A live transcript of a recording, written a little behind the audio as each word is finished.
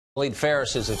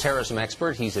Phares is a terrorism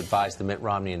expert. He's advised the Mitt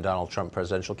Romney and Donald Trump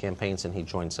presidential campaigns, and he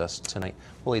joins us tonight.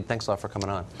 Waleed, thanks a lot for coming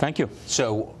on. Thank you.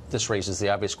 So this raises the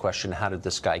obvious question, how did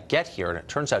this guy get here? And it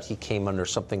turns out he came under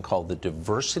something called the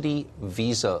diversity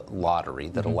visa lottery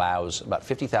that allows about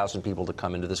 50,000 people to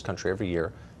come into this country every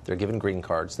year. They're given green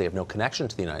cards. They have no connection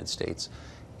to the United States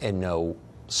and no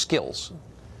skills,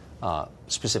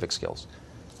 specific skills.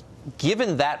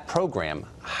 Given that program,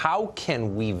 how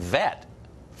can we vet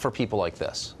for people like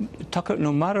this? Tucker,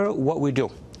 no matter what we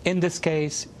do, in this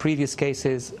case, previous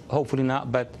cases, hopefully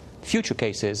not, but future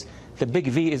cases, the big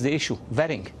V is the issue,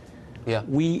 vetting. Yeah.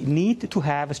 We need to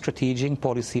have a strategic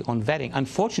policy on vetting.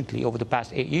 Unfortunately, over the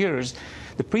past 8 years,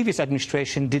 the previous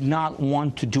administration did not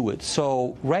want to do it.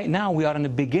 So right now we are in the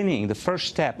beginning, the first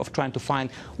step of trying to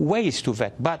find ways to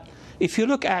vet. But if you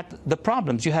look at the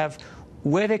problems, you have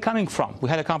where they're coming from. We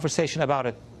had a conversation about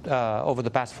it over the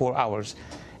past 4 hours.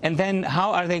 And then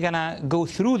how are they going to go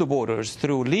through the borders,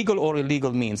 through legal or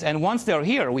illegal means? And once they're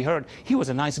here, we heard he was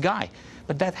a nice guy.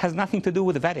 But that has nothing to do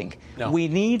with the vetting. No. We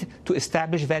need to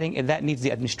establish vetting, and that needs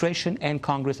the administration and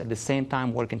Congress at the same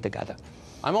time working together.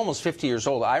 I'm almost 50 years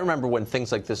old. I remember when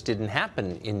things like this didn't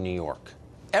happen in New York,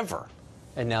 ever.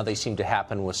 And now they seem to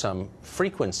happen with some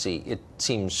frequency. It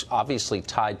seems obviously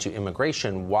tied to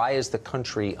immigration. Why is the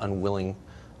country unwilling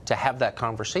to have that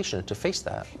conversation, to face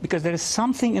that? Because there is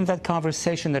something in that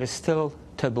conversation that is still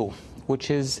taboo, which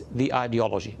is the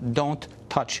ideology. Don't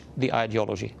touch the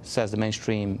ideology, says the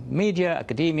mainstream media,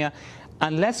 academia.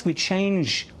 Unless we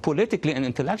change politically and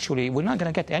intellectually, we're not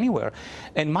going to get anywhere.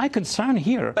 And my concern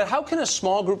here... But how can a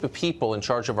small group of people in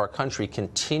charge of our country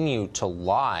continue to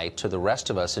lie to the rest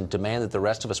of us and demand that the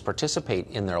rest of us participate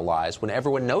in their lies when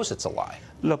everyone knows it's a lie?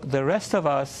 Look, the rest of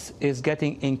us is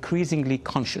getting increasingly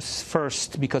conscious.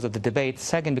 First, because of the debate.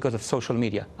 Second, because of social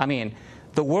media. I mean,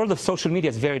 the world of social media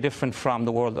is very different from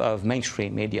the world of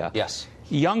mainstream media. Yes.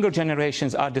 Younger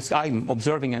generations are, I'm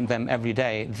observing in them every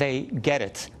day, they get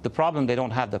it. The problem, they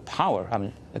don't have the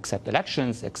power, except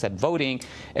elections, except voting,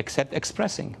 except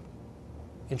expressing.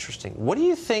 Interesting. What do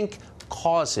you think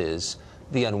causes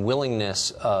the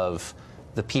unwillingness of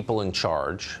the people in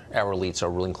charge, our elites, our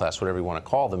ruling class, whatever you want to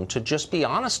call them, to just be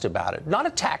honest about it? Not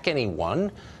attack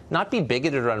anyone, not be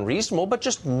bigoted or unreasonable, but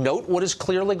just note what is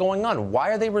clearly going on. Why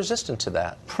are they resistant to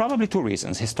that? Probably two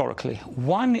reasons, historically.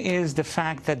 One is the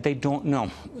fact that they don't know.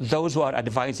 Those who are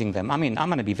advising them, I'm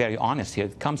going to be very honest here,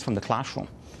 it comes from the classroom.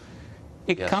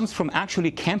 It comes from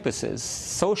actually campuses.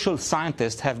 Social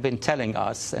scientists have been telling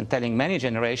us and telling many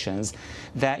generations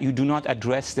that you do not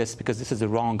address this because this is the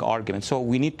wrong argument. So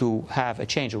we need to have a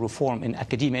change, a reform in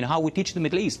academia, and how we teach the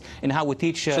Middle East, and how we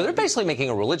teach... So they're basically making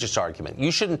a religious argument.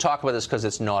 You shouldn't talk about this because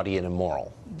it's naughty and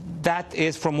immoral. That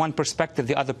is from one perspective.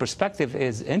 The other perspective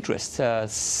is interest.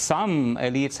 Some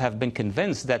elites have been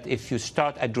convinced that if you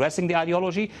start addressing the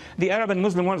ideology, the Arab and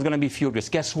Muslim world is going to be furious.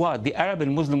 Guess what? The Arab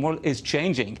and Muslim world is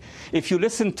changing. If you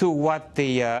listen to what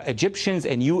the Egyptians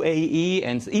and UAE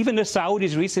and even the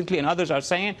Saudis recently and others are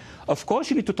saying, of course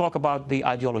you need to talk about the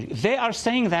ideology. They are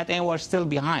saying that, and we're still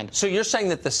behind. So you're saying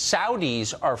that the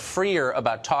Saudis are freer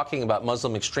about talking about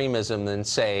Muslim extremism than,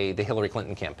 say, the Hillary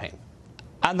Clinton campaign?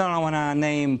 I don't want to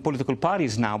name political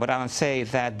parties now, but I want to say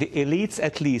that the elites,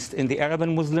 at least in the Arab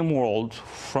and Muslim world,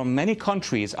 from many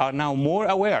countries, are now more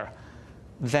aware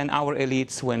than our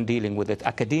elites when dealing with it,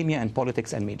 academia and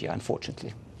politics and media,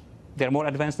 unfortunately. They're more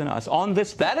advanced than us on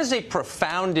this. That is a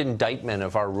profound indictment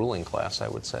of our ruling class, I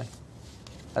would say.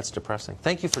 That's depressing.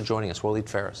 Thank you for joining us, Waleed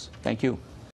Phares. Thank you.